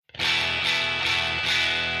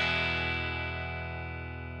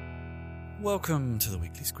Welcome to the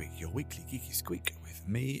Weekly Squeak, your weekly geeky squeak with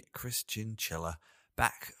me, Chris Chinchilla,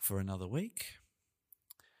 back for another week.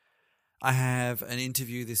 I have an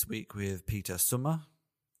interview this week with Peter Summer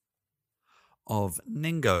of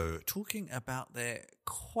Nengo, talking about their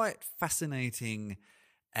quite fascinating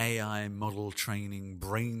AI model training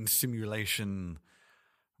brain simulation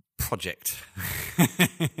project.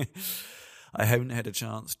 I haven't had a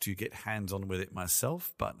chance to get hands-on with it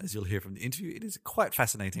myself, but as you'll hear from the interview, it is quite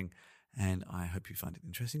fascinating, and I hope you find it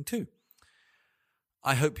interesting too.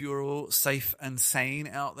 I hope you're all safe and sane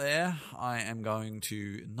out there. I am going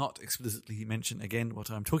to not explicitly mention again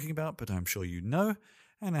what I'm talking about, but I'm sure you know,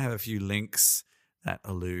 and I have a few links that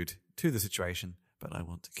allude to the situation, but I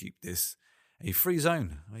want to keep this a free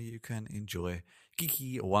zone where you can enjoy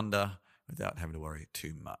geeky wonder without having to worry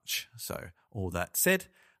too much. So, all that said,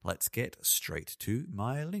 let's get straight to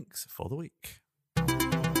my links for the week.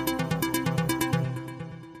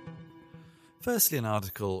 Firstly, an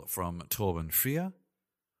article from Torben Frier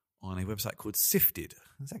on a website called Sifted.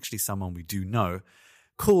 It's actually someone we do know,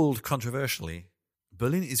 called controversially,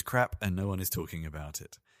 Berlin is crap and no one is talking about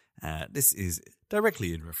it. This is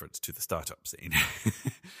directly in reference to the startup scene, in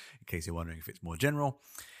case you're wondering if it's more general.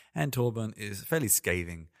 And Torben is fairly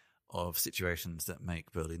scathing of situations that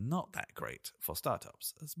make Berlin not that great for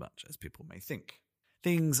startups, as much as people may think.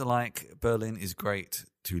 Things like Berlin is great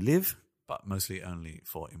to live, but mostly only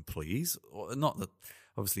for employees. Or not that,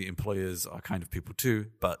 obviously, employers are kind of people too,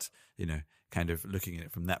 but, kind of looking at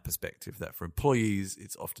it from that perspective, that for employees,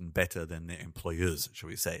 it's often better than their employers, shall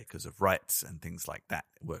we say, because of rights and things like that,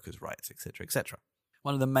 workers' rights, etc., etc.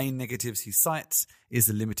 One of the main negatives he cites is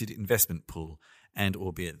the limited investment pool, and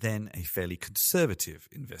albeit then a fairly conservative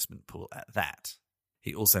investment pool at that.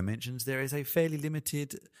 He also mentions there is a fairly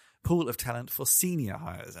limited pool of talent for senior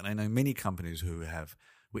hires, and I know many companies who have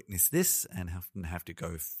witnessed this and often have to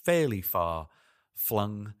go fairly far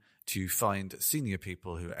flung to find senior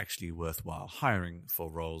people who are actually worthwhile hiring for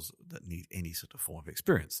roles that need any sort of form of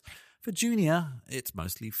experience. For junior, it's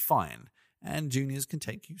mostly fine, and juniors can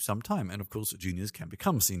take you some time. And of course, juniors can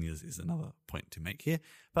become seniors is another point to make here,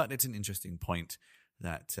 but it's an interesting point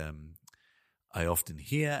that I often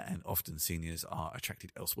hear, and often seniors are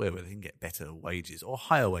attracted elsewhere where they can get better wages or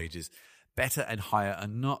higher wages. Better and higher are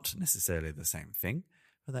not necessarily the same thing,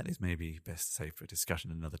 but that is maybe best saved for a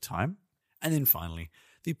discussion another time. And then finally,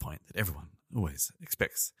 the point that everyone always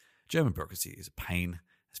expects. German bureaucracy is a pain,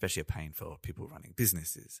 especially a pain for people running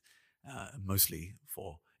businesses. Mostly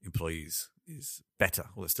for employees is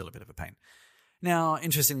better, although still a bit of a pain. Now,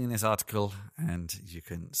 interestingly in this article, and you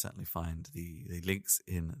can certainly find the links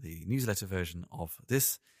in the newsletter version of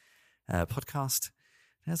this podcast,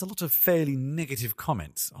 there's a lot of fairly negative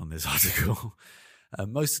comments on this article,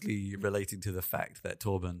 mostly relating to the fact that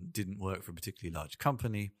Torben didn't work for a particularly large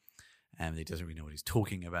company, and he doesn't really know what he's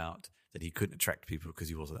talking about, that he couldn't attract people because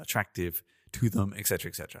he wasn't attractive to them, etc.,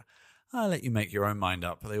 etc. I'll let you make your own mind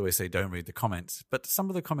up. They always say don't read the comments, but some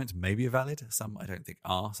of the comments may be valid, some I don't think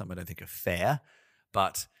are, some I don't think are fair,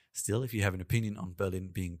 but still, if you have an opinion on Berlin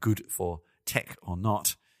being good for tech or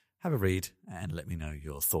not, have a read and let me know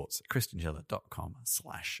your thoughts at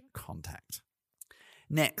christiangela.com/contact.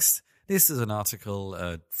 Next, this is an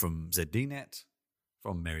article from ZDNet,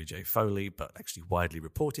 from Mary J. Foley, but actually widely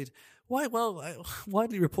reported. Why? Well,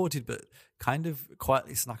 widely reported, but kind of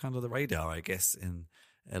quietly snuck under the radar, I guess, in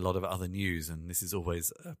a lot of other news. And this is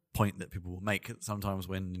always a point that people will make sometimes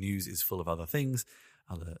when the news is full of other things,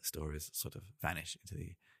 other stories sort of vanish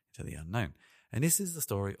into the unknown. And this is the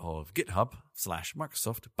story of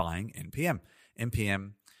GitHub/Microsoft buying NPM.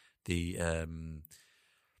 NPM, the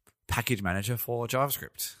package manager for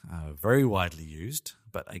JavaScript, very widely used,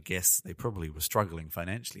 but I guess they probably were struggling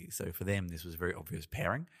financially. So for them, this was a very obvious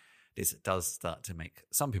pairing. This does start to make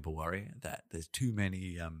some people worry that there's too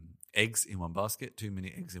many eggs in one basket, too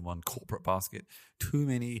many eggs in one corporate basket, too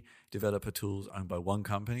many developer tools owned by one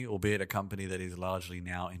company, albeit a company that is largely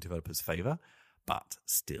now in developers' favor. But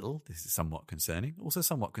still, this is somewhat concerning. Also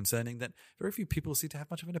somewhat concerning that very few people seem to have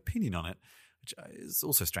much of an opinion on it, which is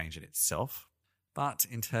also strange in itself. But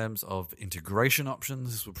in terms of integration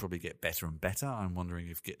options, this will probably get better and better. I'm wondering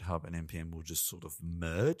if GitHub and NPM will just sort of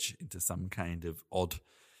merge into some kind of odd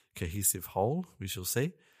cohesive whole. We shall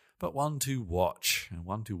see. But one to watch and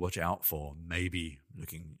one to watch out for, maybe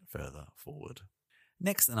looking further forward.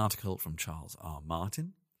 Next, an article from Charles R.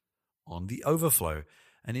 Martin on the overflow.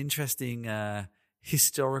 An interesting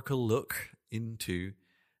historical look into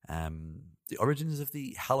the origins of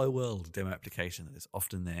the Hello World demo application that is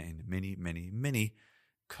often there in many, many, many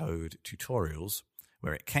code tutorials,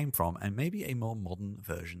 where it came from, and maybe a more modern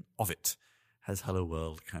version of it. has Hello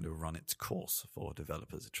World kind of run its course for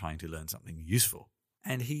developers trying to learn something useful?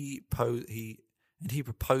 And he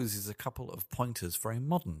proposes a couple of pointers for a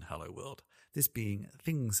modern Hello World. This being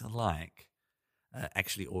things like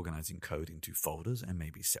actually organizing code into folders and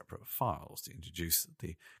maybe separate files to introduce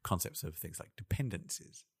the concepts of things like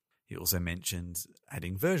dependencies. He also mentions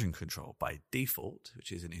adding version control by default,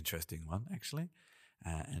 which is an interesting one, actually,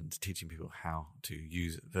 and teaching people how to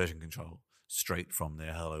use version control straight from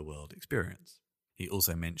their Hello World experience. He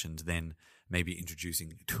also mentioned then maybe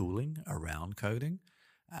introducing tooling around coding,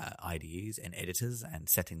 IDEs and editors and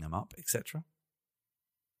setting them up, etc.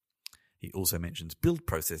 He also mentions build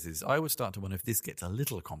processes. I would start to wonder if this gets a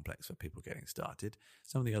little complex for people getting started.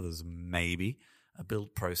 Some of the others maybe a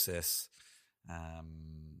build process,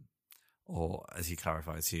 or as he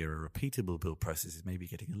clarifies here, a repeatable build process is maybe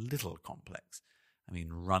getting a little complex. I mean,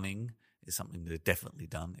 running is something that is definitely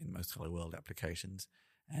done in most Hello World applications,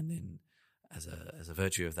 and then as a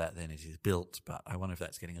virtue of that, then it is built. But I wonder if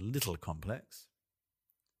that's getting a little complex.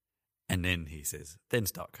 And then he says, then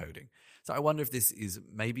start coding. So I wonder if this is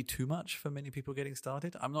maybe too much for many people getting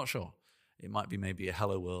started. I'm not sure. It might be maybe a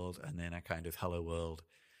Hello World and then a kind of Hello World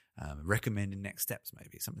recommending next steps,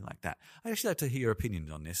 maybe something like that. I'd actually like to hear your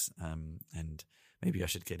opinions on this, and maybe I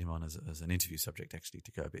should get him on as an interview subject actually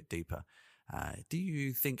to go a bit deeper. Do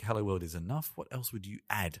you think Hello World is enough? What else would you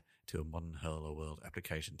add to a modern Hello World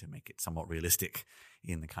application to make it somewhat realistic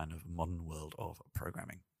in the kind of modern world of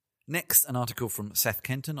programming? Next, an article from Seth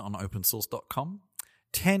Kenton on opensource.com.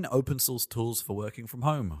 10 open source tools for working from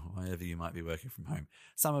home, wherever you might be working from home.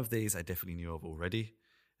 Some of these I definitely knew of already.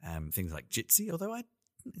 Things like Jitsi, although I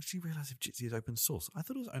didn't actually realize if Jitsi is open source. I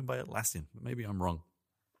thought it was owned by Atlassian, but maybe I'm wrong.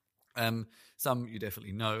 Some you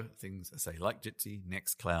definitely know, things I say like Jitsi,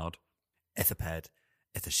 Nextcloud, Etherpad,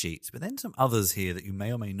 Ethersheets, but then some others here that you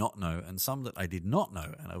may or may not know, and some that I did not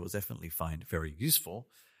know and I will definitely find very useful.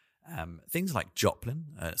 Things like Joplin,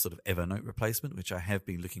 a sort of Evernote replacement, which I have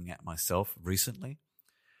been looking at myself recently,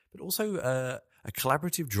 but also a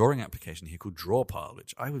collaborative drawing application here called Drawpile,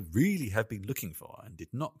 which I would really have been looking for and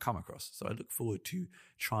did not come across. So I look forward to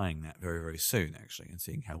trying that very, very soon, actually, and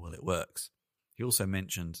seeing how well it works. He also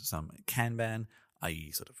mentioned some Kanban,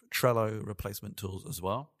 i.e. sort of Trello replacement tools as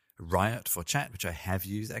well. Riot for chat, which I have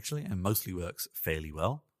used, actually, and mostly works fairly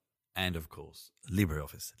well. And, of course,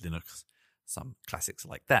 LibreOffice, Linux, some classics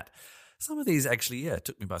like that. Some of these actually,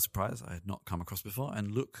 took me by surprise. I had not come across before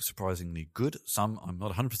and look surprisingly good. Some, I'm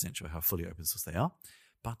not 100% sure how fully open source they are.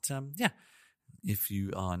 But, if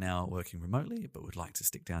you are now working remotely but would like to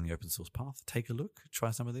stick down the open source path, take a look,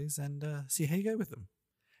 try some of these and see how you go with them.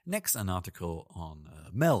 Next, an article on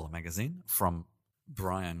Mel magazine from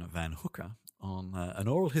Brian Van Hooker on an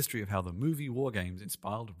oral history of how the movie War Games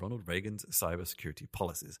inspired Ronald Reagan's cybersecurity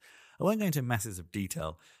policies. I won't go into masses of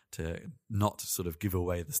detail to not sort of give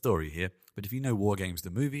away the story here, but if you know War Games,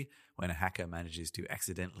 the movie, when a hacker manages to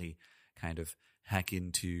accidentally kind of hack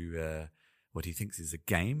into what he thinks is a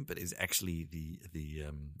game, but is actually the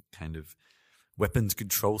kind of weapons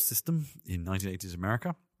control system in 1980s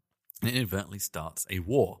America, and inadvertently starts a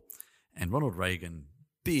war. And Ronald Reagan,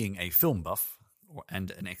 being a film buff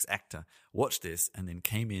and an ex-actor, watched this and then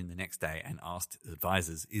came in the next day and asked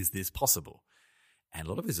advisors, is this possible? And a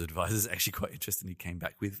lot of his advisors actually quite interestingly came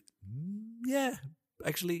back with, yeah,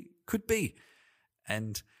 actually could be.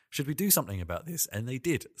 And should we do something about this? And they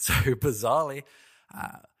did. So bizarrely,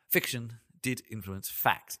 fiction did influence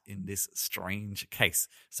fact in this strange case.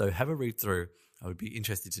 So have a read through. I would be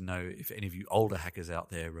interested to know if any of you older hackers out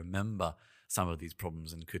there remember some of these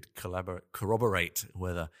problems and could corroborate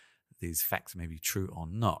whether these facts may be true or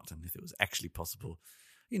not, and if it was actually possible,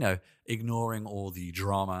 ignoring all the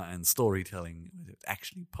drama and storytelling, was it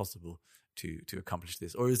actually possible to accomplish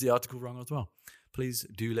this? Or is the article wrong as well? Please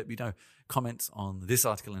do let me know. Comments on this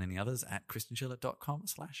article and any others at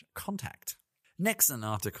christianschiller.com/contact. Next, an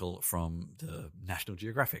article from the National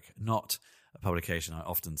Geographic, not a publication I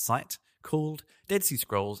often cite, called Dead Sea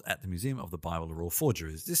Scrolls at the Museum of the Bible Are All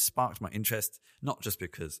Forgeries. This sparked my interest, not just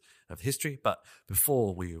because of the history, but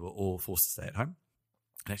before we were all forced to stay at home.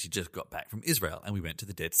 I actually just got back from Israel and we went to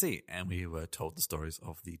the Dead Sea and we were told the stories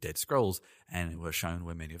of the Dead Scrolls and were shown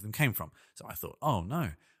where many of them came from. So I thought, oh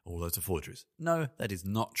no, all those are forgeries. No, that is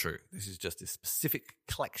not true. This is just a specific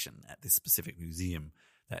collection at this specific museum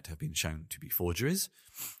that have been shown to be forgeries,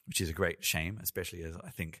 which is a great shame, especially as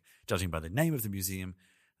I think, judging by the name of the museum,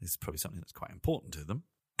 this is probably something that's quite important to them.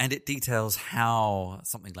 And it details how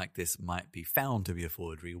something like this might be found to be a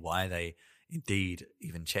forgery, why they indeed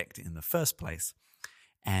even checked in the first place,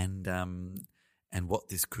 and what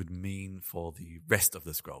this could mean for the rest of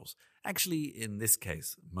the scrolls. Actually, in this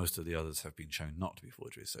case, most of the others have been shown not to be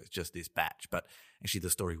forgeries, so it's just this batch. But actually, the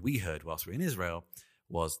story we heard whilst we were in Israel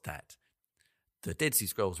was that the Dead Sea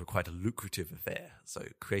Scrolls were quite a lucrative affair. So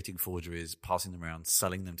creating forgeries, passing them around,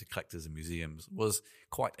 selling them to collectors and museums was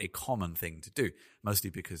quite a common thing to do, mostly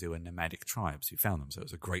because they were nomadic tribes who found them. So it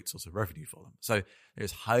was a great source of revenue for them. So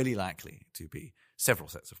there's highly likely to be several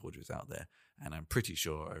sets of forgeries out there. And I'm pretty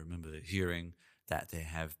sure I remember hearing that there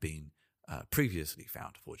have been previously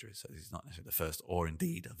found forgeries. So this is not necessarily the first or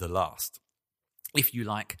indeed the last. If you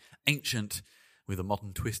like ancient with a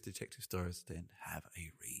modern twist detective stories, then have a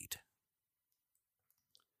read.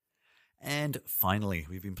 And finally,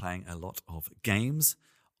 we've been playing a lot of games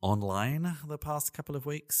online the past couple of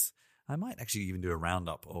weeks. I might actually even do a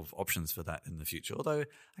roundup of options for that in the future, although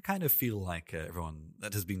I kind of feel like everyone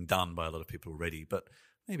that has been done by a lot of people already, but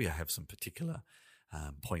maybe I have some particular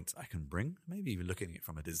points I can bring, maybe even looking at it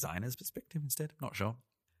from a designer's perspective instead, I'm not sure.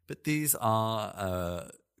 But these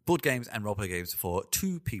are board games and roleplay games for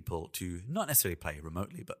two people to not necessarily play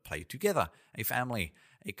remotely, but play together, a family,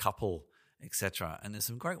 a couple, etc. And there's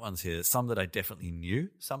some great ones here, some that I definitely knew,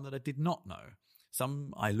 some that I did not know.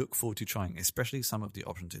 Some I look forward to trying, especially some of the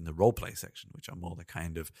options in the roleplay section, which are more the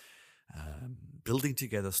kind of building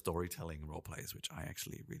together storytelling roleplays, which I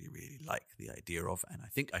actually really, really like the idea of, and I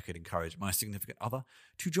think I could encourage my significant other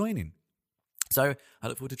to join in. So I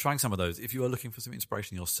look forward to trying some of those. If you are looking for some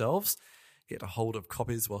inspiration yourselves, get a hold of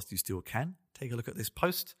copies whilst you still can. Take a look at this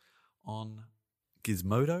post on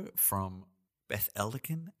Gizmodo from Beth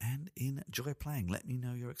Elderkin and enjoy playing. Let me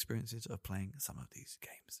know your experiences of playing some of these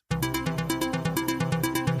games.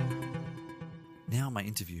 Now my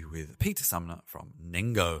interview with Peter Sumner from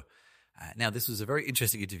Nengo. Now this was a very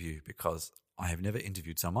interesting interview because I have never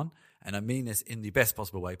interviewed someone, and I mean this in the best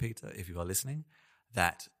possible way, Peter, if you are listening,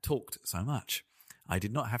 that talked so much. I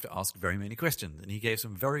did not have to ask very many questions, and he gave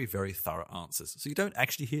some very, very thorough answers. So you don't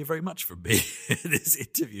actually hear very much from me in this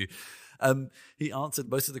interview. He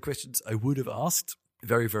answered most of the questions I would have asked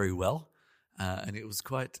very, very well, and it was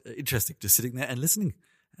quite interesting just sitting there and listening.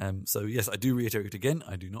 So yes, I do reiterate it again.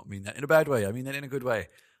 I do not mean that in a bad way. I mean that in a good way.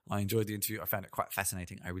 I enjoyed the interview. I found it quite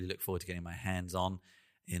fascinating. I really look forward to getting my hands on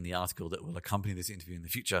in the article that will accompany this interview in the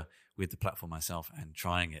future with the platform myself and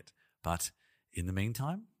trying it. But in the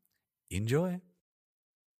meantime, enjoy.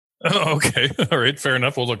 Oh, okay. All right. Fair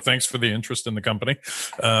enough. Well, look, thanks for the interest in the company.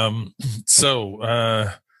 What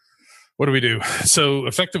do we do? So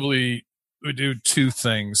effectively, we do two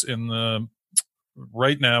things.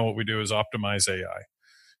 Right now, what we do is optimize AI.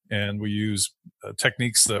 And we use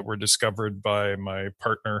techniques that were discovered by my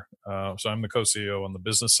partner. So I'm the co-CEO on the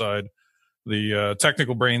business side. The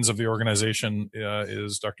technical brains of the organization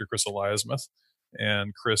is Dr. Chris Eliasmith.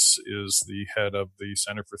 And Chris is the head of the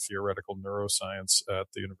Center for Theoretical Neuroscience at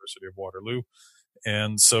the University of Waterloo.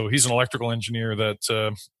 And so he's an electrical engineer that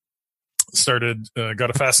got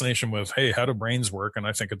a fascination with, hey, how do brains work? And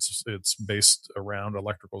I think it's based around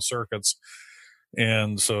electrical circuits.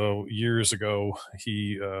 And so years ago,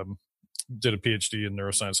 he did a PhD in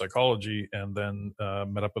neuroscience psychology and then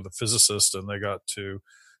met up with a physicist, and they got to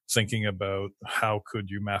thinking about how could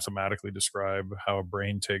you mathematically describe how a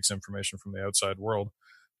brain takes information from the outside world,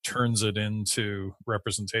 turns it into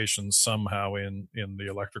representations somehow in the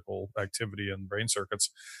electrical activity in brain circuits,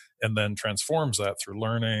 and then transforms that through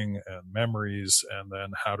learning and memories. And then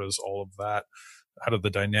how do the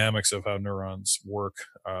dynamics of how neurons work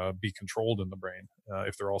be controlled in the brain?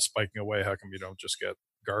 If they're all spiking away, how come you don't just get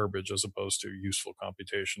garbage as opposed to useful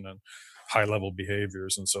computation and high level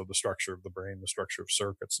behaviors? And so the structure of the brain, the structure of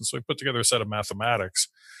circuits. And so we put together a set of mathematics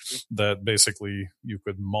that basically you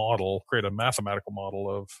could create a mathematical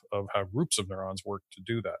model of how groups of neurons work to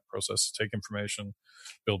do that process, take information,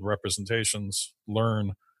 build representations,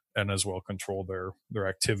 learn, and as well control their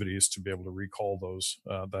activities to be able to recall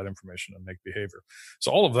that information and make behavior.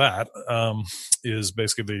 So all of that is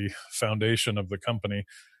basically the foundation of the company.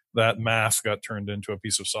 That math got turned into a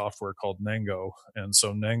piece of software called Nengo. And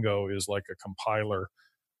so Nengo is like a compiler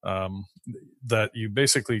that you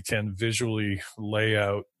basically can visually lay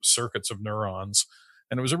out circuits of neurons.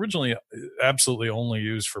 And it was originally absolutely only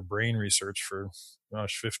used for brain research for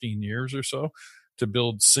 15 years or so, to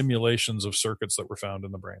build simulations of circuits that were found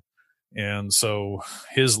in the brain. And so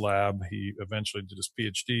his lab, he eventually did his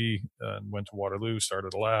PhD and went to Waterloo,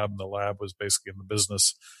 started a lab. The lab was basically in the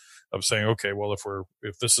business of saying, okay, well,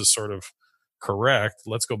 if this is sort of correct,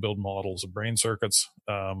 let's go build models of brain circuits.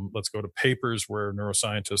 Let's go to papers where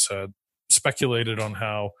neuroscientists had speculated on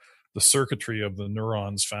how the circuitry of the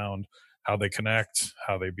neurons found, how they connect,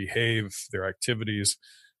 how they behave, their activities,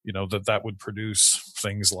 that would produce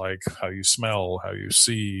things like how you smell, how you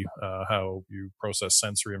see, how you process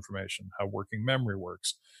sensory information, how working memory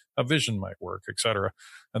works, how vision might work, etc.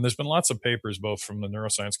 And there's been lots of papers, both from the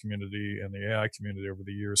neuroscience community and the AI community over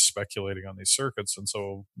the years, speculating on these circuits. And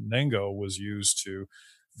so Nengo was used to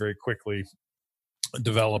very quickly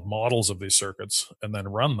develop models of these circuits and then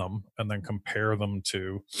run them and then compare them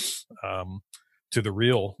to the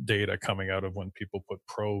real data coming out of when people put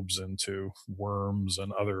probes into worms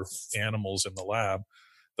and other animals in the lab.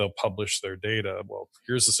 They'll publish their data. Well,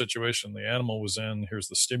 here's the situation the animal was in. Here's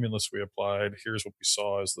the stimulus we applied. Here's what we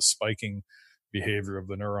saw as the spiking behavior of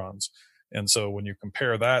the neurons. And so when you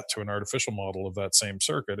compare that to an artificial model of that same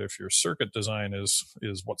circuit, if your circuit design is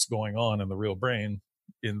what's going on in the real brain,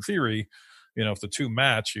 in theory, if the two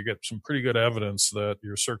match, you get some pretty good evidence that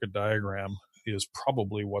your circuit diagram is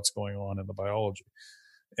probably what's going on in the biology.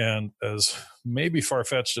 And as maybe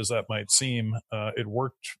far-fetched as that might seem, it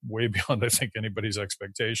worked way beyond, I think, anybody's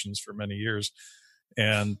expectations for many years.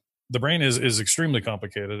 And the brain is extremely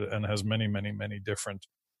complicated and has many, many, many different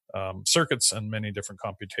circuits and many different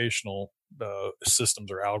computational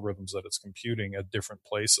systems or algorithms that it's computing at different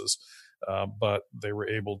places. But they were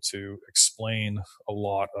able to explain a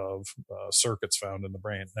lot of circuits found in the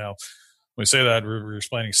brain. Now, when we say that, we're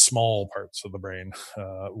explaining small parts of the brain,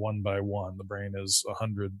 one by one. The brain is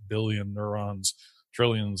 100 billion neurons,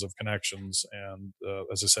 trillions of connections, and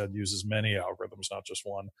as I said, uses many algorithms, not just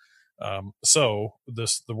one. So the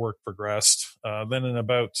work progressed. Then in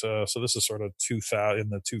about, so this is sort of in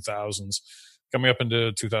the 2000s, coming up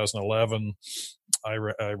into 2011, I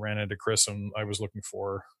ran into Chris and I was looking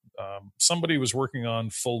for somebody who was working on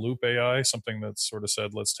full loop AI, something that sort of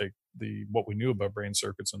said, let's take what we knew about brain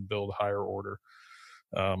circuits and build higher order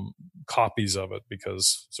copies of it,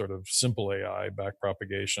 because sort of simple AI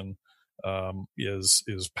backpropagation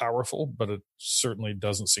is powerful, but it certainly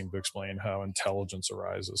doesn't seem to explain how intelligence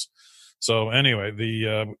arises. So anyway,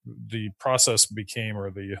 the process became,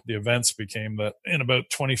 or the events became, that in about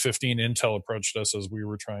 2015, Intel approached us as we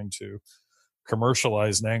were trying to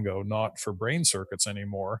commercialize Nengo, not for brain circuits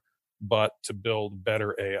anymore, but to build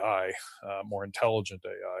better AI, more intelligent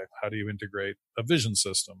AI. How do you integrate a vision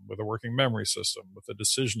system with a working memory system, with a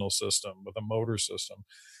decisional system, with a motor system?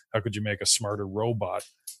 How could you make a smarter robot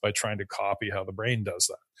by trying to copy how the brain does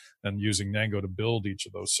that, and using Nengo to build each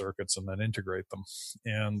of those circuits and then integrate them?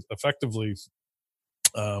 And effectively,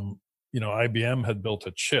 IBM had built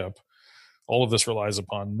a chip. All of this relies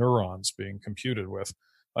upon neurons being computed with.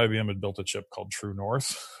 IBM had built a chip called True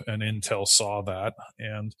North, and Intel saw that.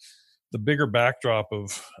 And the bigger backdrop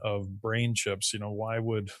of brain chips, why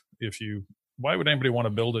would anybody want to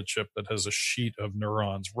build a chip that has a sheet of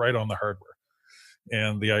neurons right on the hardware?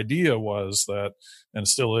 And the idea was that, and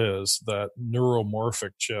still is, that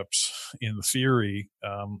neuromorphic chips, in theory,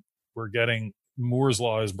 we're getting Moore's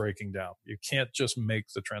law is breaking down. You can't just make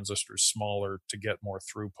the transistors smaller to get more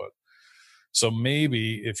throughput. So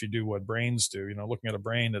maybe if you do what brains do, looking at a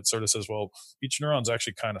brain, it sort of says, well, each neuron's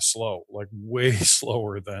actually kind of slow, like way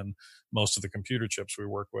slower than most of the computer chips we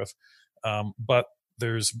work with. But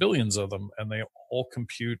there's billions of them, and they all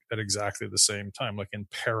compute at exactly the same time, like in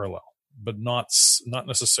parallel, but not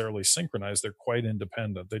necessarily synchronized. They're quite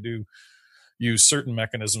independent. They do use certain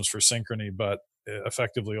mechanisms for synchrony, but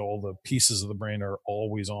effectively all the pieces of the brain are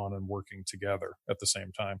always on and working together at the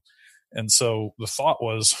same time. And so the thought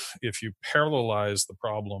was, if you parallelize the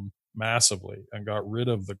problem massively and got rid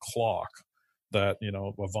of the clock that,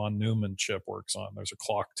 a von Neumann chip works on, there's a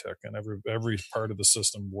clock tick, and every part of the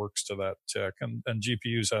system works to that tick. And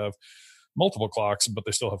GPUs have multiple clocks, but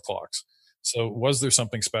they still have clocks. So was there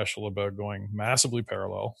something special about going massively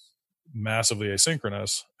parallel, massively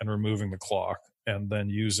asynchronous, and removing the clock, and then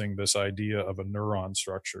using this idea of a neuron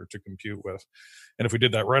structure to compute with? And if we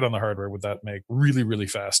did that right on the hardware, would that make really, really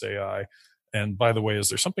fast AI? And by the way, is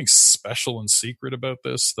there something special and secret about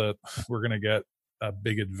this, that we're going to get a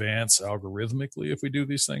big advance algorithmically if we do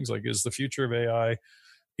these things? Like, is the future of AI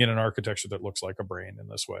in an architecture that looks like a brain in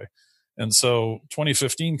this way? And so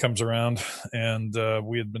 2015 comes around, and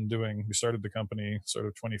we started the company sort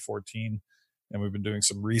of 2014, and we've been doing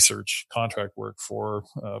some research contract work for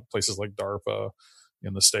places like DARPA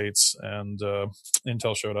in the States. And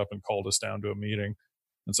Intel showed up and called us down to a meeting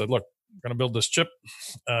and said, look, we're going to build this chip.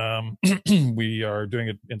 We are doing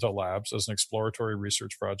it Intel Labs as an exploratory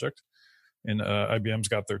research project. And IBM's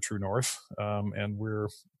got their True North. And we're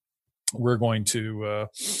going to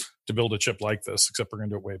build a chip like this, except we're going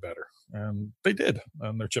to do it way better. And they did.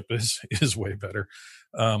 And their chip is way better.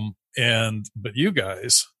 But you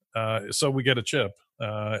guys, so we get a chip.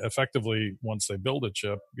 Effectively, once they build a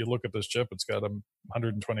chip, you look at this chip, it's got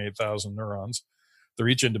 128,000 neurons. They're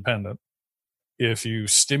each independent. If you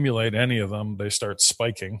stimulate any of them, they start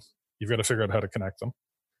spiking. You've got to figure out how to connect them.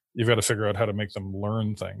 You've got to figure out how to make them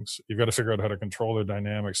learn things. You've got to figure out how to control their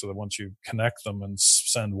dynamics so that once you connect them and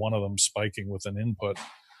send one of them spiking with an input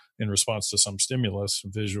in response to some stimulus,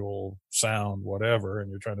 visual, sound, whatever, and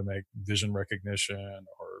you're trying to make vision recognition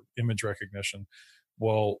or image recognition,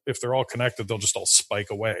 well, if they're all connected, they'll just all spike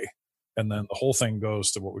away. And then the whole thing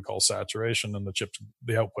goes to what we call saturation, and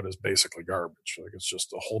the output is basically garbage. Like, it's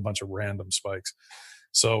just a whole bunch of random spikes.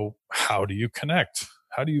 So how do you connect?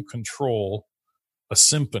 How do you control a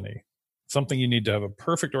symphony, something you need to have a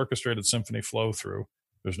perfect orchestrated symphony flow through?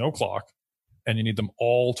 There's no clock, and you need them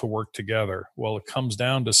all to work together. Well, it comes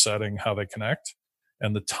down to setting how they connect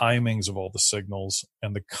and the timings of all the signals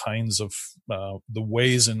and the kinds of the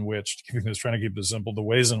ways in which, trying to keep it simple, the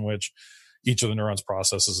ways in which each of the neurons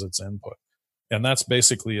processes its input. And that's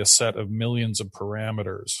basically a set of millions of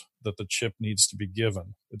parameters that the chip needs to be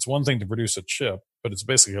given. It's one thing to produce a chip, but it's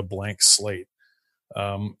basically a blank slate.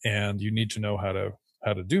 And you need to know how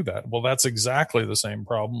to do that. Well, that's exactly the same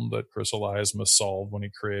problem that Chris Eliasmus solved when he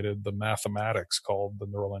created the mathematics called the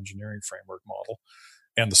Neural Engineering Framework model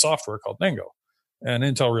and the software called Nengo. And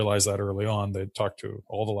Intel realized that early on. They talked to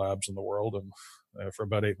all the labs in the world, and for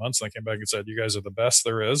about 8 months, they came back and said, "You guys are the best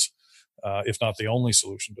there is, if not the only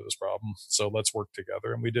solution to this problem. So let's work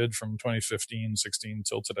together." And we did from 2015, 16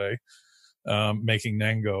 till today, making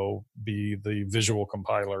Nengo be the visual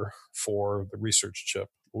compiler for the research chip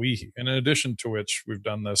Loihi. And in addition to which, we've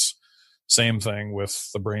done this same thing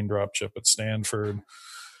with the BrainDrop chip at Stanford,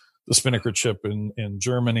 the Spinnaker chip in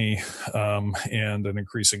Germany, and an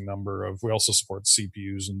increasing number of, we also support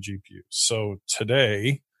CPUs and GPUs. So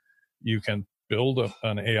today you can build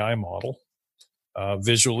an AI model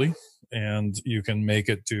visually, and you can make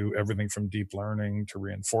it do everything from deep learning to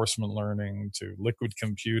reinforcement learning to liquid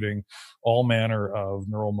computing, all manner of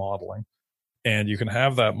neural modeling. And you can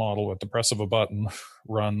have that model at the press of a button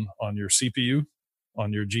run on your CPU,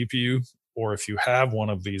 on your GPU, or if you have one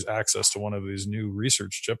of these, access to one of these new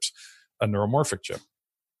research chips, a neuromorphic chip.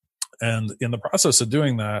 And in the process of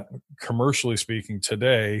doing that, commercially speaking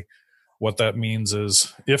today, what that means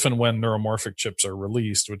is if and when neuromorphic chips are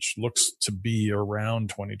released, which looks to be around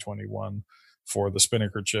 2021 for the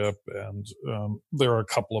Spinnaker chip, and there are a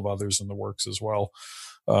couple of others in the works as well.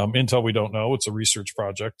 Intel, we don't know. It's a research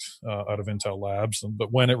project out of Intel Labs.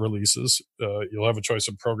 But when it releases, you'll have a choice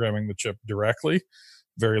of programming the chip directly,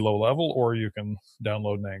 very low level, or you can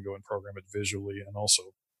download Nengo and program it visually. And also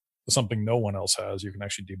something no one else has, you can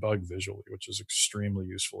actually debug visually, which is extremely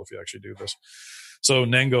useful if you actually do this. So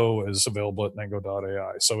Nengo is available at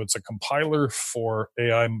nengo.ai. So it's a compiler for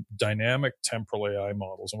AI, dynamic temporal AI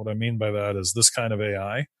models. And what I mean by that is this kind of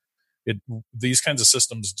AI, these kinds of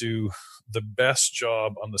systems do the best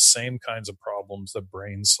job on the same kinds of problems that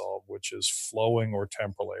brains solve, which is flowing or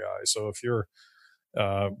temporal AI. So if you're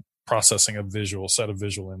processing a set of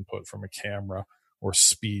visual input from a camera, or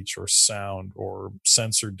speech, or sound, or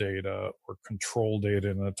sensor data, or control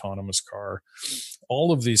data in an autonomous car,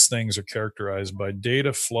 all of these things are characterized by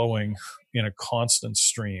data flowing in a constant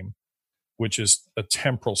stream, which is a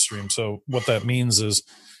temporal stream. So what that means is,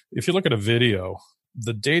 if you look at a video,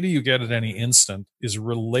 the data you get at any instant is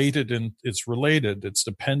related, it's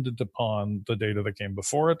dependent upon the data that came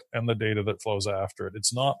before it and the data that flows after it.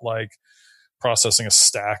 It's not like processing a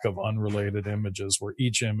stack of unrelated images where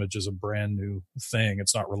each image is a brand new thing.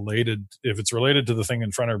 It's not related. If it's related to the thing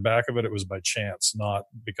in front or back of it, it was by chance, not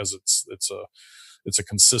because it's a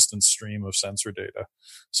consistent stream of sensor data.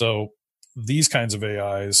 So these kinds of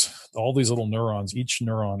AIs, all these little neurons, each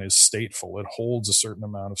neuron is stateful. It holds a certain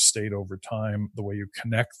amount of state over time. The way you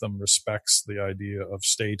connect them respects the idea of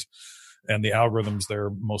state. And the algorithms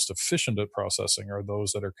they're most efficient at processing are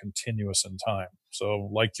those that are continuous in time. So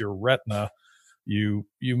like your retina, you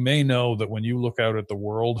may know that when you look out at the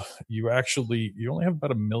world, you only have about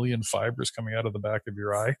 1 million fibers coming out of the back of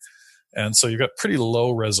your eye. And so you've got pretty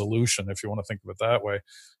low resolution, if you want to think of it that way.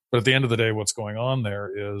 But at the end of the day, what's going on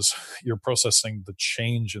there is you're processing the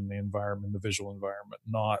change in the environment, the visual environment,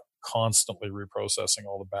 not constantly reprocessing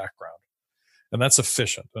all the background. And that's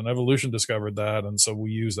efficient. And evolution discovered that. And so we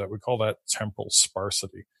use that. We call that temporal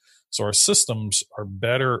sparsity. So our systems are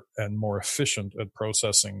better and more efficient at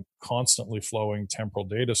processing constantly flowing temporal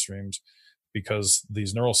data streams because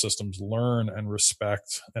these neural systems learn and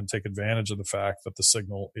respect and take advantage of the fact that the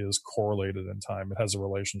signal is correlated in time. It has a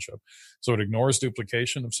relationship. So it ignores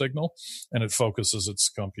duplication of signal and it focuses its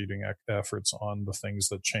computing efforts on the things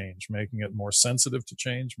that change, making it more sensitive to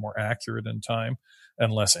change, more accurate in time,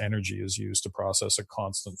 and less energy is used to process a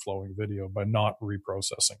constant flowing video by not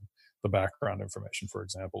reprocessing the background information, for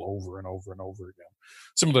example, over and over and over again.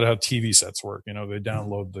 Similar to how TV sets work. They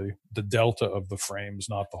download the delta of the frames,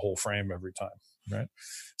 not the whole frame every time, right?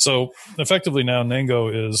 So effectively now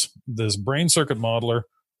Nango is this brain circuit modeler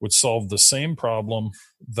which solve the same problem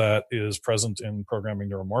that is present in programming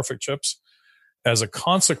neuromorphic chips. As a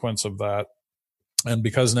consequence of that, and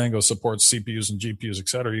because Nango supports CPUs and GPUs, et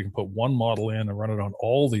cetera, you can put one model in and run it on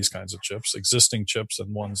all these kinds of chips, existing chips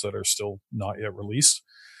and ones that are still not yet released.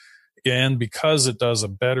 And because it does a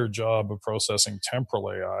better job of processing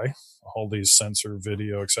temporal AI, all these sensor,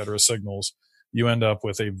 video, et cetera, signals, you end up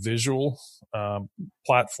with a visual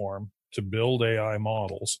platform to build AI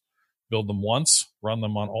models, build them once, run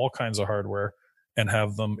them on all kinds of hardware, and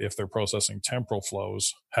have them, if they're processing temporal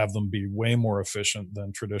flows, have them be way more efficient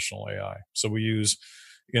than traditional AI. So we use,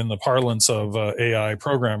 in the parlance of AI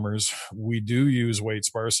programmers, we do use weight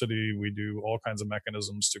sparsity. We do all kinds of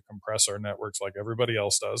mechanisms to compress our networks like everybody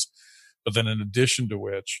else does. But then in addition to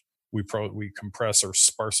which, we compress or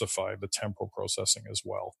sparsify the temporal processing as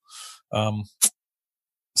well.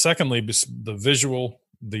 Secondly, the visual,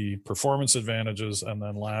 the performance advantages, and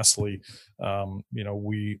then lastly,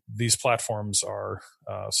 these platforms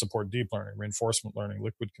support deep learning, reinforcement learning,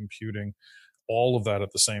 liquid computing, all of that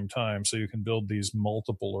at the same time. So you can build these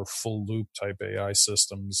multiple or full loop type AI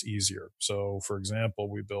systems easier. So for example,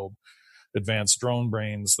 we build advanced drone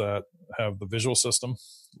brains that have the visual system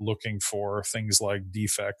looking for things like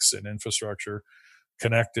defects in infrastructure,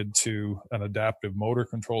 connected to an adaptive motor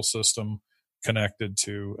control system, connected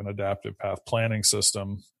to an adaptive path planning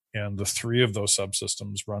system, and the three of those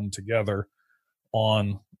subsystems run together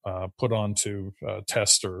put onto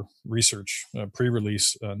test or research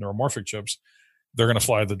pre-release neuromorphic chips. They're going to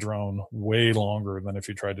fly the drone way longer than if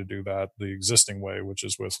you tried to do that the existing way, which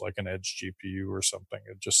is with like an edge GPU or something.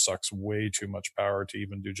 It just sucks way too much power to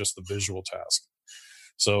even do just the visual task.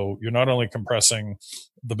 So you're not only compressing,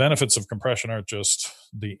 the benefits of compression aren't just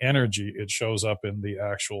the energy, it shows up in the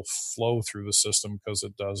actual flow through the system because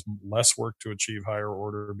it does less work to achieve higher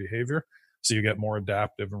order behavior. So you get more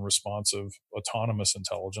adaptive and responsive autonomous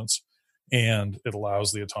intelligence, and it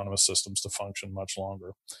allows the autonomous systems to function much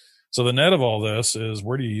longer. So the net of all this is,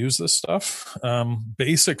 where do you use this stuff?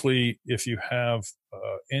 Basically, if you have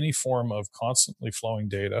any form of constantly flowing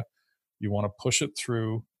data, you want to push it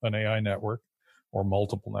through an AI network or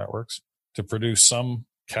multiple networks to produce some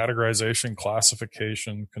categorization,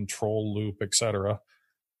 classification, control loop, etc.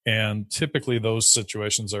 And typically those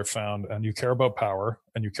situations are found, and you care about power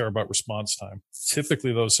and you care about response time.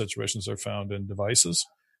 Typically those situations are found in devices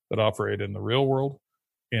that operate in the real world,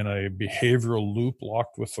 in a behavioral loop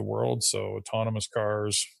locked with the world. So autonomous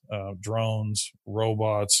cars, drones,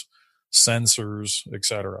 robots, sensors,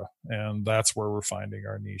 etc. And that's where we're finding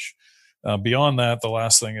our niche. Beyond that, the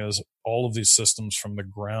last thing is all of these systems from the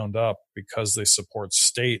ground up, because they support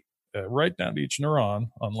state right down to each neuron,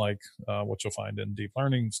 unlike what you'll find in deep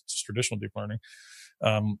learning, traditional deep learning.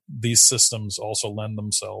 These systems also lend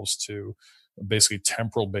themselves to basically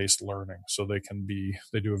temporal based learning. So they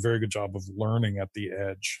do a very good job of learning at the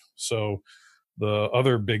edge. So the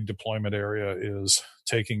other big deployment area is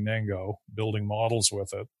taking Nango, building models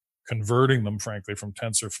with it, converting them, frankly, from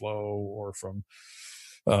TensorFlow or from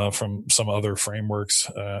some other frameworks,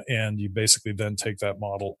 and you basically then take that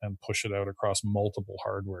model and push it out across multiple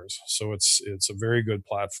hardwares. So it's a very good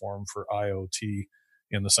platform for IoT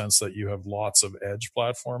in the sense that you have lots of edge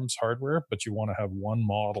platforms hardware, but you want to have one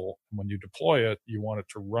model. When you deploy it, you want it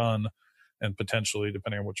to run, and potentially,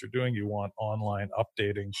 depending on what you're doing, you want online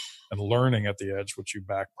updating and learning at the edge, which you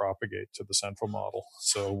back propagate to the central model.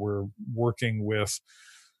 So we're working with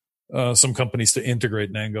some companies to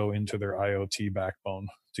integrate Nango into their IoT backbone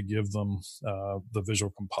to give them the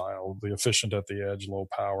visual compile, the efficient at the edge, low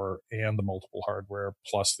power, and the multiple hardware,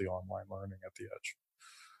 plus the online learning at the edge.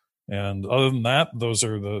 And other than that, those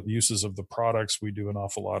are the uses of the products. We do an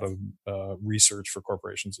awful lot of research for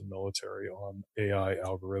corporations and military on AI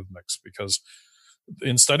algorithmics, because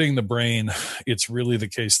in studying the brain, it's really the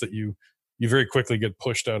case that you very quickly get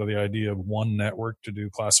pushed out of the idea of one network to do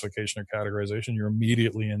classification or categorization. You're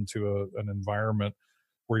immediately into an environment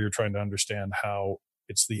where you're trying to understand how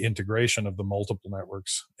it's the integration of the multiple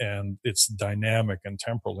networks, and it's dynamic and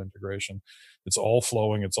temporal integration. It's all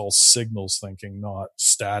flowing. It's all signals thinking, not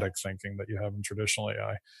static thinking that you have in traditional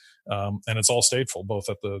AI. And it's all stateful, both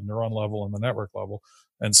at the neuron level and the network level.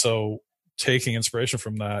 And so taking inspiration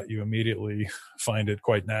from that, you immediately find it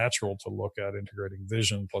quite natural to look at integrating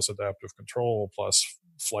vision plus adaptive control plus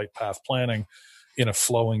flight path planning in a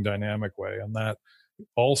flowing dynamic way. And that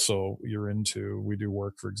also we do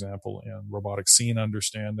work, for example, in robotic scene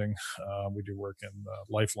understanding. We do work in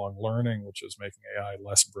lifelong learning, which is making AI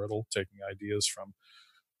less brittle, taking ideas from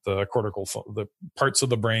the the parts of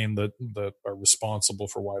the brain that are responsible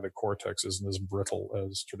for why the cortex isn't as brittle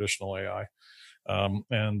as traditional AI.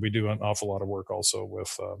 And we do an awful lot of work also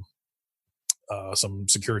with some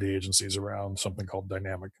security agencies around something called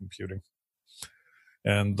dynamic computing.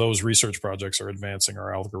 And those research projects are advancing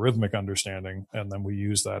our algorithmic understanding. And then we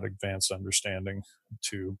use that advanced understanding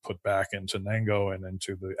to put back into Nango and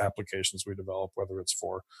into the applications we develop, whether it's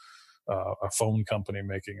for a phone company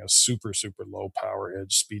making a super, super low power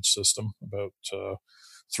edge speech system, about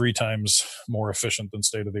 3 times more efficient than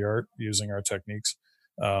state of the art using our techniques.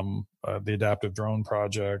 The adaptive drone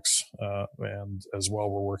projects, and as well,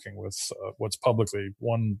 we're working with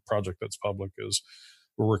one project that's public is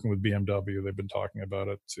we're working with BMW. They've been talking about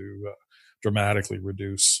it to dramatically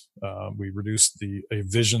reduce. We reduced a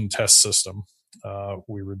vision test system.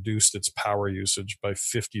 We reduced its power usage by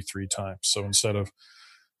 53 times. So instead of,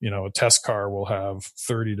 a test car will have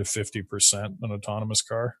 30 to 50%, an autonomous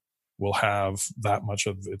car will have that much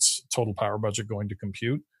of its total power budget going to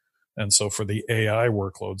compute. And so for the AI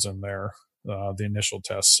workloads in there, the initial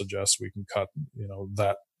tests suggest we can cut,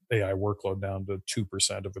 that AI workload down to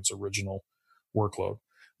 2% of its original workload.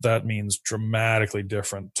 That means dramatically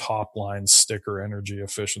different top line sticker energy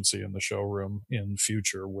efficiency in the showroom in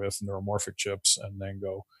future with neuromorphic chips and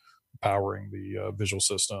Nango powering the visual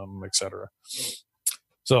system, et cetera.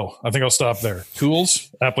 So I think I'll stop there. Tools,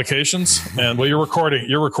 applications, and you're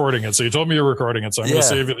recording it. So you told me you're recording it. So I'm going to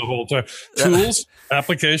save you the whole time. Tools,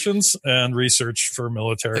 applications, and research for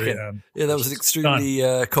military. Okay. And that was an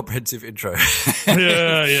extremely comprehensive intro.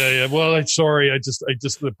 Yeah. Well, I'm sorry. I just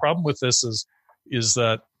the problem with this is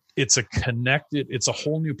that it's a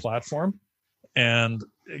whole new platform, and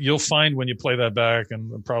you'll find when you play that back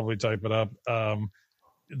and probably type it up,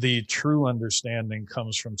 the true understanding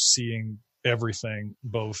comes from seeing everything,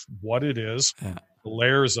 both what it is, the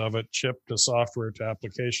layers of it, chip to software to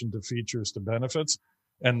application to features to benefits,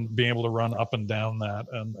 and being able to run up and down that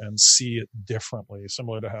and see it differently,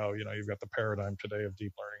 similar to how, you've got the paradigm today of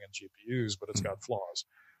deep learning and GPUs, but it's got flaws.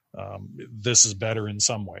 This is better in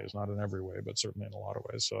some ways, not in every way, but certainly in a lot of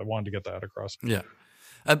ways. So I wanted to get that across. Yeah.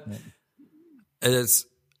 I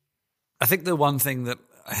think the one thing that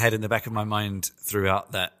I had in the back of my mind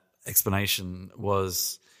throughout that explanation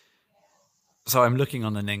was, so I'm looking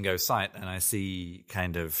on the Nango site and I see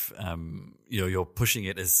kind of, you're pushing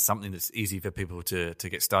it as something that's easy for people to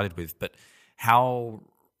get started with, but I'm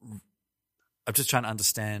just trying to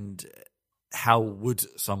understand, how would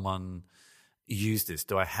someone use this?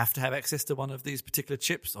 Do I have to have access to one of these particular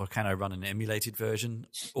chips, or can I run an emulated version,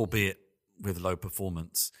 albeit with low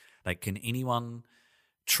performance? Like, can anyone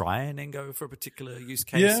try an Nango for a particular use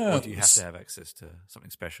case, or do you have to have access to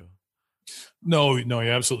something special? No, you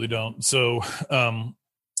absolutely don't. So,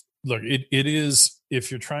 look, it is, if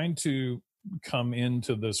you're trying to come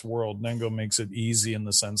into this world, Nango makes it easy in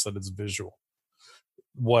the sense that it's visual.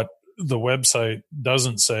 What the website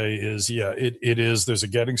doesn't say is, it is, there's a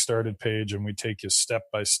getting started page and we take you step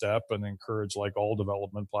by step and encourage, like all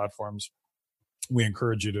development platforms, we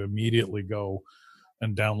encourage you to immediately go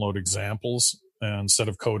and download examples instead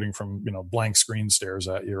of coding from, blank screen stares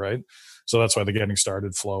at you, right? So that's why the getting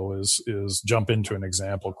started flow is jump into an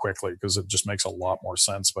example quickly, because it just makes a lot more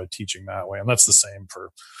sense by teaching that way. And that's the same for,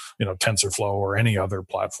 TensorFlow or any other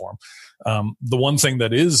platform. The one thing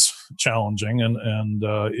that is challenging and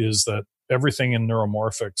is that everything in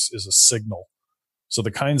neuromorphics is a signal. So the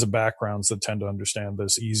kinds of backgrounds that tend to understand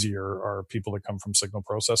this easier are people that come from signal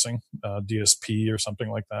processing, DSP or something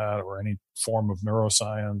like that, or any form of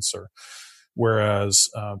neuroscience, or whereas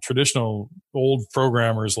traditional old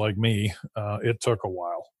programmers like me, it took a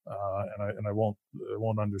while, and I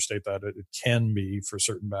won't understate that. It can be, for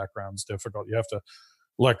certain backgrounds, difficult. You have to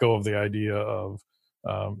let go of the idea of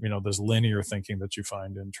this linear thinking that you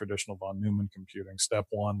find in traditional von Neumann computing. Step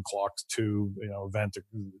 1, clock 2, event.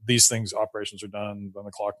 These things, operations are done, then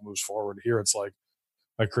the clock moves forward. Here it's like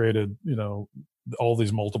I created, all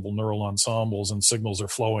these multiple neural ensembles and signals are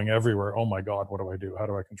flowing everywhere. Oh my God, what do I do? How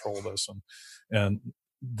do I control this? And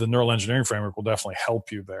the neural engineering framework will definitely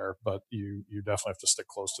help you there, but you definitely have to stick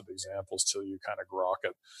close to the examples till you kind of grok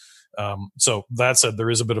it. So that said, there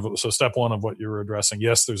is a bit of so step 1 of what you were addressing.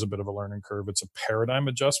 Yes, there's a bit of a learning curve. It's a paradigm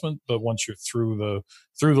adjustment, but once you're through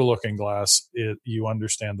the looking glass, you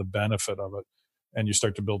understand the benefit of it. And you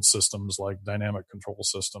start to build systems like dynamic control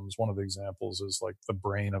systems. One of the examples is like the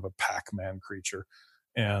brain of a Pac-Man creature.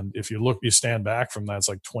 And if you stand back from that, it's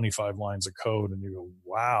like 25 lines of code, and you go,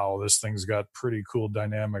 wow, this thing's got pretty cool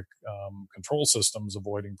dynamic control systems,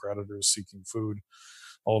 avoiding predators, seeking food,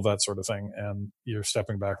 all of that sort of thing. And you're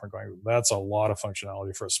stepping back and going, that's a lot of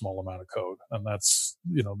functionality for a small amount of code. And that's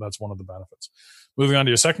one of the benefits. Moving on to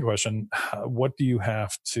your second question, what do you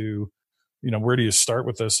have to, where do you start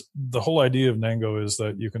with this? The whole idea of Nango is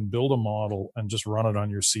that you can build a model and just run it on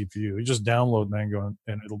your CPU. You just download Nango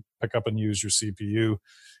and it'll pick up and use your CPU.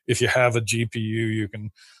 If you have a GPU, you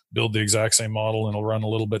can build the exact same model and it'll run a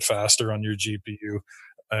little bit faster on your GPU.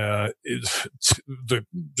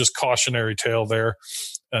 Just cautionary tale there,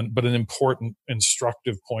 but an important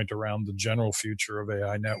instructive point around the general future of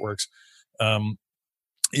AI networks.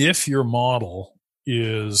 If your model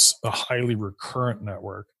is a highly recurrent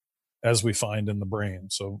network, as we find in the brain,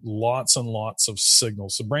 so lots and lots of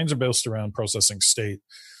signals. The brains are based around processing state.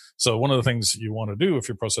 So one of the things you want to do if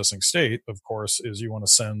you're processing state, of course, is you want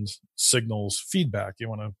to send signals feedback. You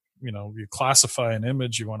want to you classify an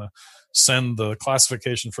image, you want to send the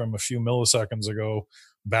classification from a few milliseconds ago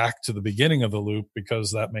back to the beginning of the loop,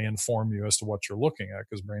 because that may inform you as to what you're looking at,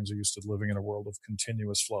 because brains are used to living in a world of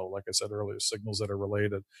continuous flow, like I said earlier, signals that are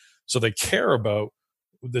related. So they care about,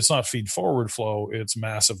 it's not feed forward flow, it's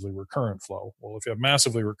massively recurrent flow. Well, if you have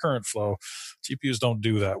massively recurrent flow, GPUs don't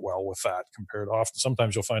do that well with that compared to often.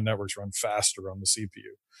 Sometimes you'll find networks run faster on the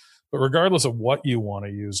CPU. But regardless of what you want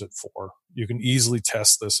to use it for, you can easily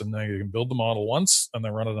test this, and then you can build the model once and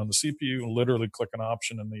then run it on the CPU, and literally click an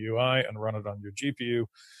option in the UI and run it on your GPU.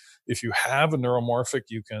 If you have a neuromorphic,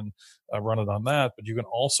 you can run it on that, but you can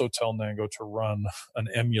also tell Nango to run an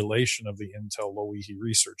emulation of the Intel Loihi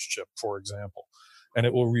research chip, for example. And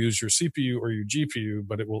it will use your CPU or your GPU,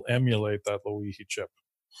 but it will emulate that Loihi chip.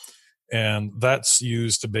 And that's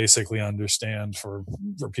used to basically understand for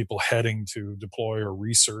people heading to deploy or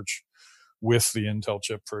research with the Intel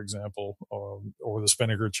chip, for example, or the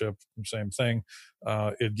Spinnaker chip, same thing.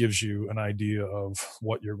 It gives you an idea of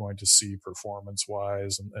what you're going to see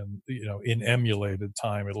performance-wise, and in emulated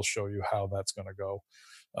time, it'll show you how that's going to go.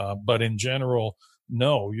 But in general,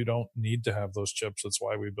 no, you don't need to have those chips. That's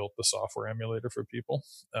why we built the software emulator for people.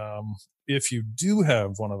 If you do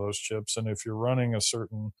have one of those chips, and if you're running a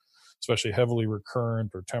certain, especially heavily recurrent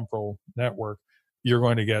or temporal network, you're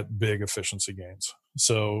going to get big efficiency gains.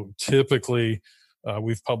 So typically,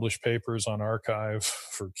 we've published papers on arXiv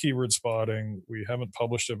for keyword spotting. We haven't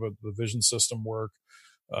published it, but the vision system work.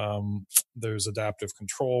 There's adaptive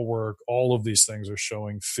control work. All of these things are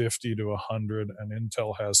showing 50 to 100, and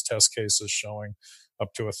Intel has test cases showing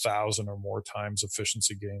up to 1,000 or more times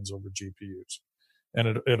efficiency gains over GPUs.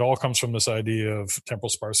 And it all comes from this idea of temporal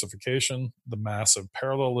sparsification, the massive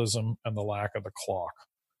parallelism, and the lack of the clock,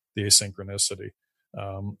 the asynchronicity.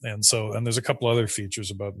 And there's a couple other features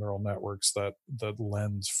about neural networks that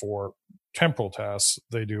lend for temporal tasks.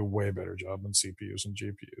 They do a way better job than CPUs and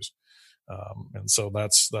GPUs. And so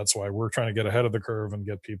that's why we're trying to get ahead of the curve and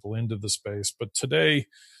get people into the space. But today,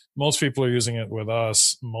 most people are using it with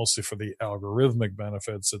us mostly for the algorithmic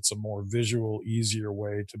benefits. It's a more visual, easier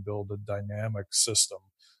way to build a dynamic system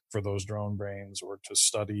for those drone brains, or to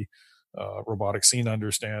study robotic scene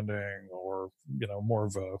understanding, or more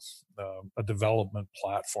of a development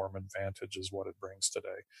platform advantage is what it brings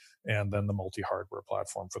today. And then the multi-hardware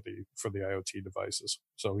platform for the IoT devices.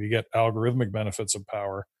 So you get algorithmic benefits of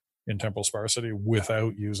power in temporal sparsity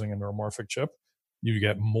without using a neuromorphic chip. You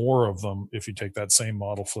get more of them if you take that same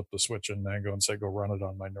model, flip the switch in Nango, and say, go run it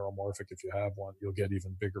on my neuromorphic. If you have one, you'll get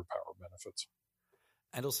even bigger power benefits.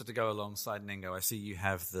 And also, to go alongside Nango, I see you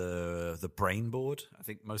have the brain board, I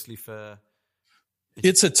think mostly for...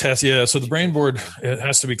 It's a test, yeah. So the brain board, it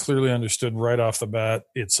has to be clearly understood right off the bat.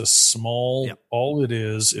 It's a small, yep. All it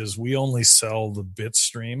is we only sell the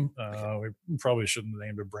bitstream. We probably shouldn't have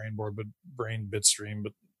named it brain board, but brain bitstream,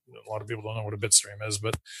 but a lot of people don't know what a bitstream is.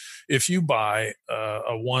 But if you buy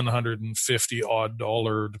a $150 odd,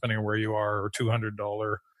 depending on where you are, or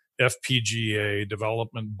 $200 FPGA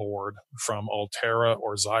development board from Altera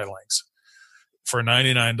or Xilinx, for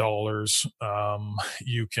 $99,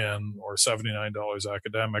 you can, or $79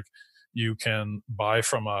 academic, you can buy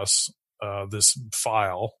from us this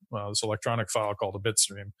file, this electronic file called a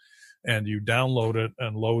bitstream, and you download it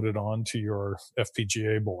and load it onto your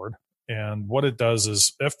FPGA board. And what it does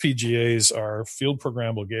is, FPGAs are field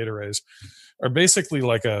programmable gate arrays, are basically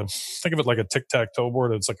think of it like a tic-tac-toe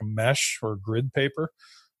board. It's like a mesh or grid paper.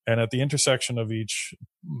 And at the intersection of each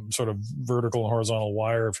sort of vertical and horizontal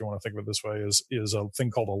wire, if you want to think of it this way, is a thing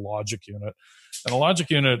called a logic unit. And a logic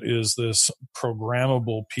unit is this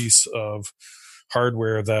programmable piece of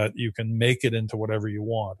hardware that you can make it into whatever you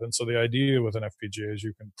want. And so the idea with an FPGA is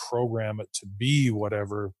you can program it to be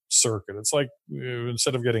whatever circuit. It's like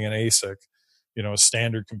instead of getting an ASIC, a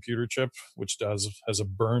standard computer chip, which has a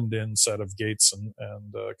burned in set of gates and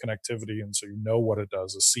connectivity. And so you know what it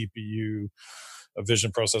does, a CPU, a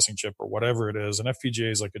vision processing chip, or whatever it is. An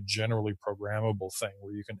FPGA is like a generally programmable thing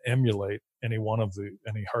where you can emulate any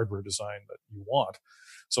hardware design that you want.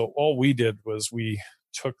 So all we did was we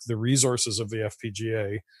took the resources of the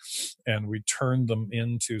FPGA and we turned them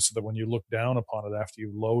into, so that when you look down upon it after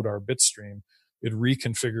you load our bit stream, it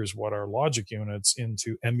reconfigures what our logic units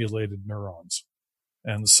into emulated neurons.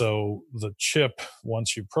 And so the chip,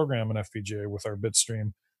 once you program an FPGA with our bit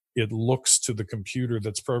stream, it looks to the computer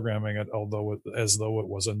that's programming it, as though it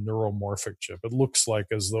was a neuromorphic chip. It looks like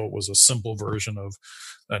as though it was a simple version of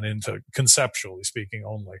conceptually speaking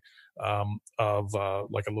only,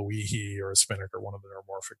 like a Loihi or a Spinnaker, or one of the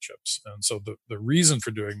neuromorphic chips. And so the reason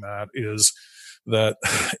for doing that is that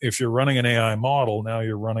if you're running an AI model, now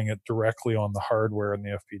you're running it directly on the hardware in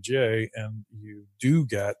the FPGA, and you do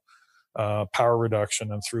get power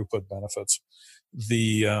reduction and throughput benefits.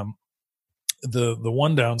 The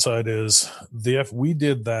one downside is we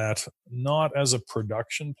did that not as a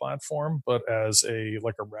production platform, but as a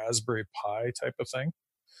Raspberry Pi type of thing.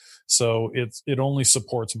 So it only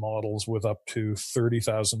supports models with up to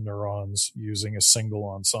 30,000 neurons using a single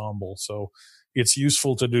ensemble. So it's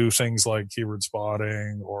useful to do things like keyword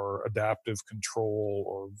spotting or adaptive control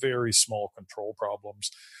or very small control problems.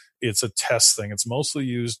 It's a test thing. It's mostly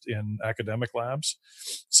used in academic labs.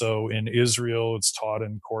 So in Israel, it's taught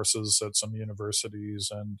in courses at some universities,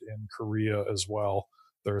 and in Korea as well.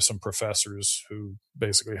 There are some professors who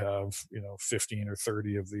basically have, 15 or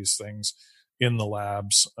 30 of these things in the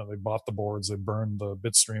labs. They bought the boards, they burned the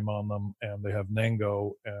bitstream on them, and they have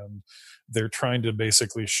Nango, and they're trying to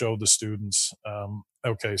basically show the students,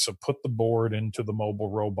 okay, so put the board into the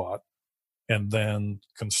mobile robot and then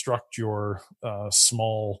construct your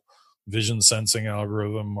small vision sensing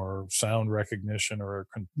algorithm or sound recognition or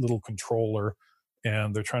a little controller.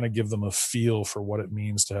 And they're trying to give them a feel for what it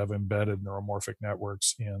means to have embedded neuromorphic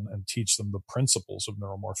networks in, and teach them the principles of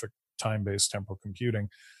neuromorphic time-based temporal computing.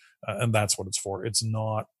 And that's what it's for. It's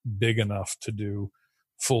not big enough to do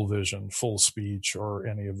full vision, full speech, or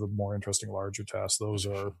any of the more interesting larger tasks. Those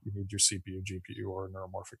are, you need your CPU, GPU, or a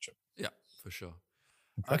neuromorphic chip. Yeah, for sure.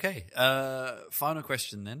 Okay. Final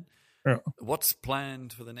question then. Yeah. What's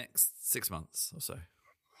planned for the next 6 months or so?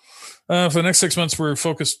 For the next 6 months, we're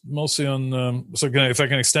focused mostly on. If I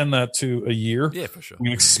can extend that to a year, yeah, for sure.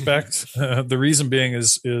 We expect the reason being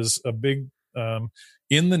is a big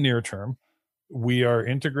in the near term. We are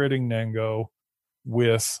integrating Nango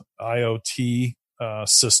with IoT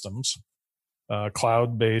systems,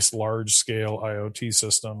 cloud-based, large-scale IoT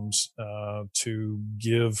systems, to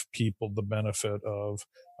give people the benefit of,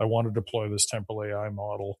 I want to deploy this temporal AI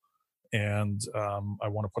model, and I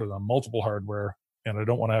want to put it on multiple hardware, and I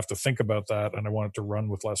don't want to have to think about that, and I want it to run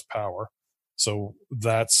with less power. So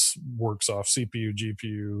that's works off CPU,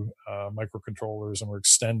 GPU, microcontrollers, and we're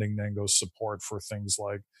extending Nango's support for things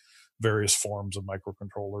like various forms of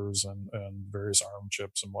microcontrollers and various ARM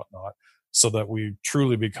chips and whatnot, so that we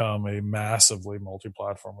truly become a massively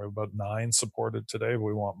multi-platform. We have about 9 supported today, but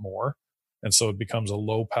we want more. And so it becomes a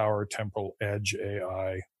low-power temporal edge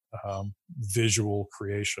AI visual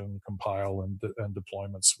creation, compile, and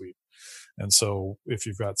deployment suite. And so if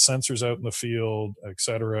you've got sensors out in the field, et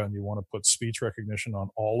cetera, and you want to put speech recognition on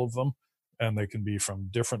all of them, and they can be from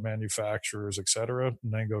different manufacturers, et cetera,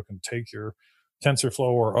 Nango can take your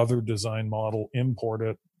TensorFlow or other design model, import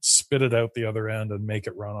it, spit it out the other end, and make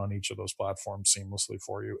it run on each of those platforms seamlessly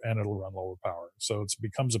for you, and it'll run lower power. So it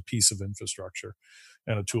becomes a piece of infrastructure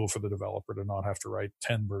and a tool for the developer to not have to write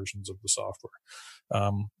 10 versions of the software.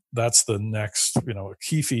 That's the next, a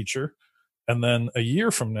key feature. And then a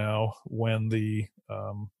year from now, when the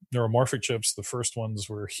neuromorphic chips, the first ones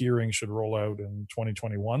we're hearing should roll out in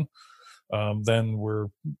 2021, then we're,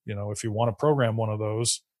 if you want to program one of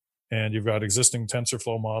those, and you've got existing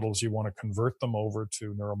TensorFlow models, you want to convert them over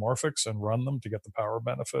to neuromorphics and run them to get the power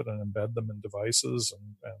benefit and embed them in devices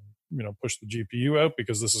and push the GPU out,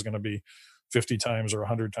 because this is going to be 50 times or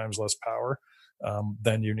 100 times less power.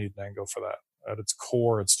 Then you need Nango for that. At its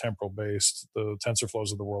core, it's temporal based. The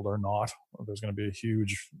TensorFlows of the world are not. There's going to be a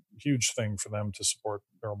huge, huge thing for them to support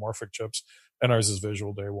neuromorphic chips. And ours is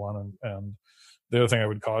visual day one. And the other thing I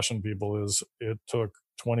would caution people is it took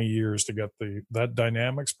 20 years to get that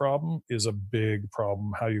dynamics problem is a big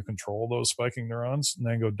problem, how you control those spiking neurons.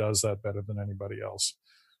 Nango does that better than anybody else.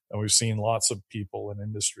 And we've seen lots of people in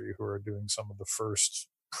industry who are doing some of the first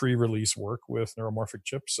pre-release work with neuromorphic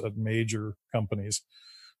chips at major companies,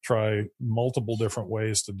 try multiple different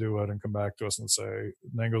ways to do it, and come back to us and say,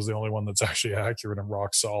 Nango's the only one that's actually accurate and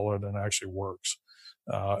rock solid and actually works.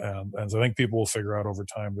 And so I think people will figure out over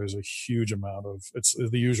time there's a huge amount of, it's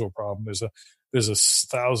the usual problem. There's a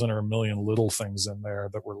 1,000 or 1,000,000 little things in there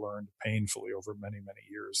that were learned painfully over many, many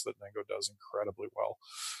years that Nango does incredibly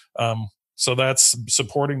well. So that's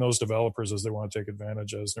supporting those developers as they want to take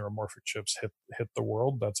advantage as neuromorphic chips hit the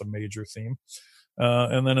world. That's a major theme.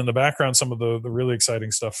 And then in the background, some of the really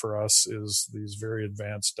exciting stuff for us is these very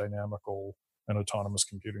advanced dynamical and autonomous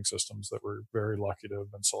computing systems that we're very lucky to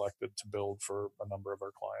have been selected to build for a number of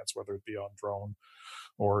our clients, whether it be on drone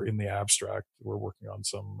or in the abstract. We're working on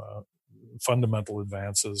some fundamental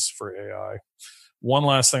advances for AI. One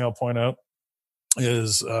last thing I'll point out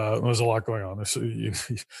is there's a lot going on. So you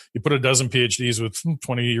put a dozen PhDs with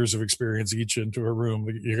 20 years of experience each into a room,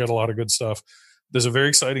 you got a lot of good stuff. There's a very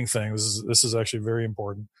exciting thing. This is actually very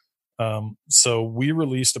important. So we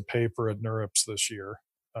released a paper at NeurIPS this year,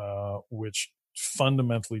 which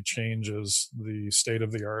fundamentally changes the state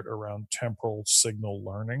of the art around temporal signal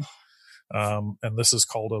learning. And this is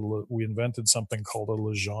we invented something called a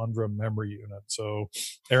Legendre memory unit. So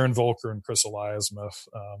Aaron Volker and Chris Eliasmith,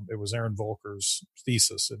 it was Aaron Volker's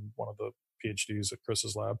thesis in one of the PhDs at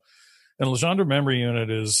Chris's lab. And Legendre memory unit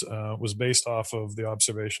was based off of the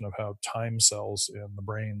observation of how time cells in the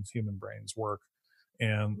brain, human brains, work.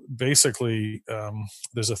 And basically,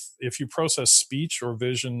 if you process speech or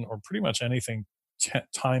vision or pretty much anything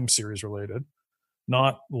time series related,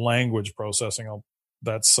 not language processing,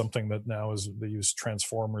 that's something that now they use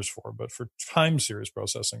transformers for, but for time series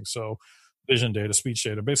processing, so vision data, speech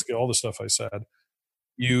data, basically all the stuff I said,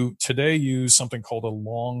 you today use something called a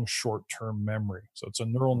long short-term memory. So it's a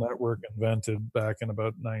neural network invented back in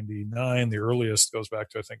about 99. The earliest goes back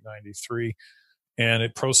to, I think, 93. And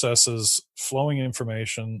it processes flowing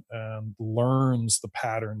information and learns the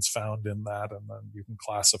patterns found in that. And then you can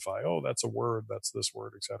classify, that's a word, that's this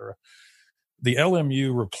word, etc. The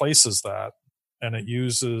LMU replaces that, and it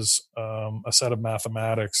uses a set of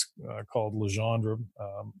mathematics called Legendre.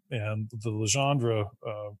 And the Legendre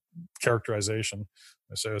characterization,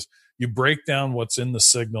 I say, is you break down what's in the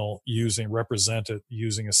signal represent it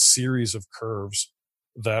using a series of curves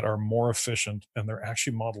that are more efficient, and they're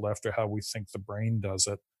actually modeled after how we think the brain does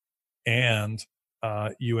it. And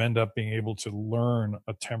you end up being able to learn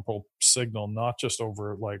a temporal signal, not just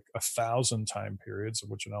over like 1,000 time periods, of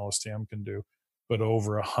which an LSTM can do, but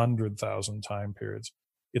over 100,000 time periods.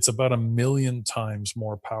 It's about 1,000,000 times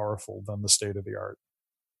more powerful than the state of the art.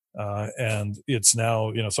 And it's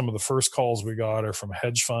now, some of the first calls we got are from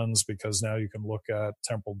hedge funds, because now you can look at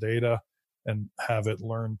temporal data and have it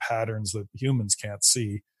learn patterns that humans can't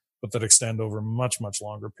see, but that extend over much, much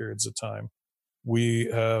longer periods of time. We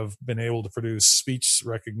have been able to produce speech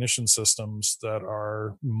recognition systems that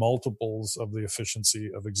are multiples of the efficiency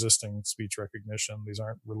of existing speech recognition. These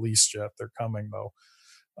aren't released yet. They're coming, though,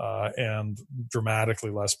 and dramatically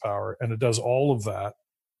less power. And it does all of that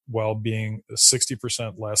while being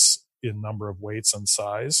 60% less in number of weights and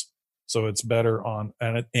size. So it's better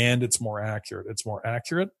and it's more accurate. It's more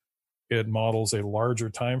accurate. It models a larger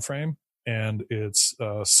time frame, and it's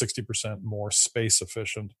 60% more space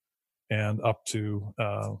efficient, and up to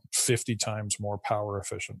 50 times more power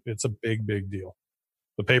efficient. It's a big, big deal.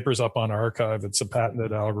 The paper's up on arXiv. It's a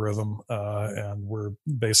patented algorithm, and we're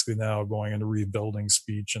basically now going into rebuilding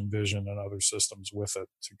speech and vision and other systems with it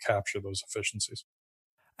to capture those efficiencies.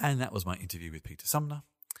 And that was my interview with Peter Sumner.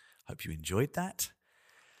 Hope you enjoyed that.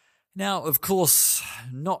 Now, of course,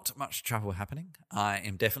 not much travel happening. I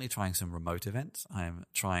am definitely trying some remote events. I am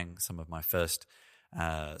trying some of my first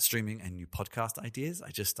streaming and new podcast ideas.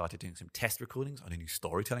 I just started doing some test recordings on a new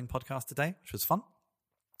storytelling podcast today, which was fun.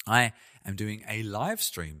 I am doing a live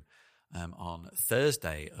stream on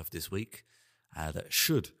Thursday of this week that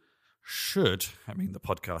should, the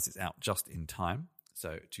podcast is out just in time.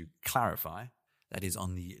 So to clarify, that is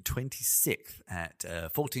on the 26th at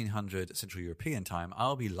 1400 Central European time.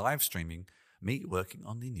 I'll be live streaming me working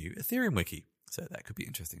on the new Ethereum wiki. So that could be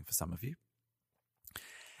interesting for some of you.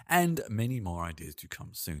 And many more ideas to come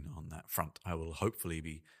soon on that front. I will hopefully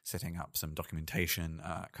be setting up some documentation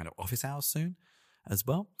kind of office hours soon as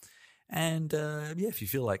well. And if you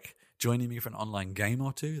feel like joining me for an online game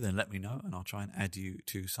or two, then let me know, and I'll try and add you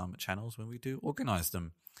to some channels when we do organize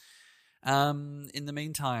them. In the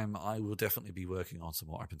meantime, I will definitely be working on some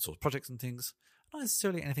more open source projects and things. Not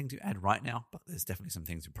necessarily anything to add right now, but there's definitely some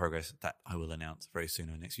things in progress that I will announce very soon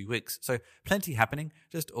in the next few weeks. So plenty happening,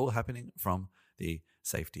 just all happening from the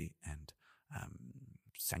safety and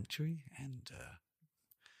sanctuary and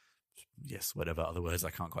yes, whatever other words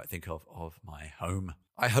I can't quite think of my home.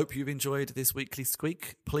 I hope you've enjoyed this weekly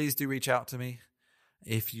squeak. Please do reach out to me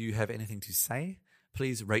if you have anything to say.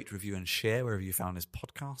 Please rate, review, and share wherever you found this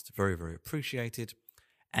podcast. Very, very appreciated.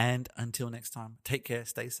 And until next time, take care,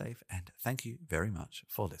 stay safe, and thank you very much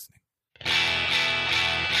for listening.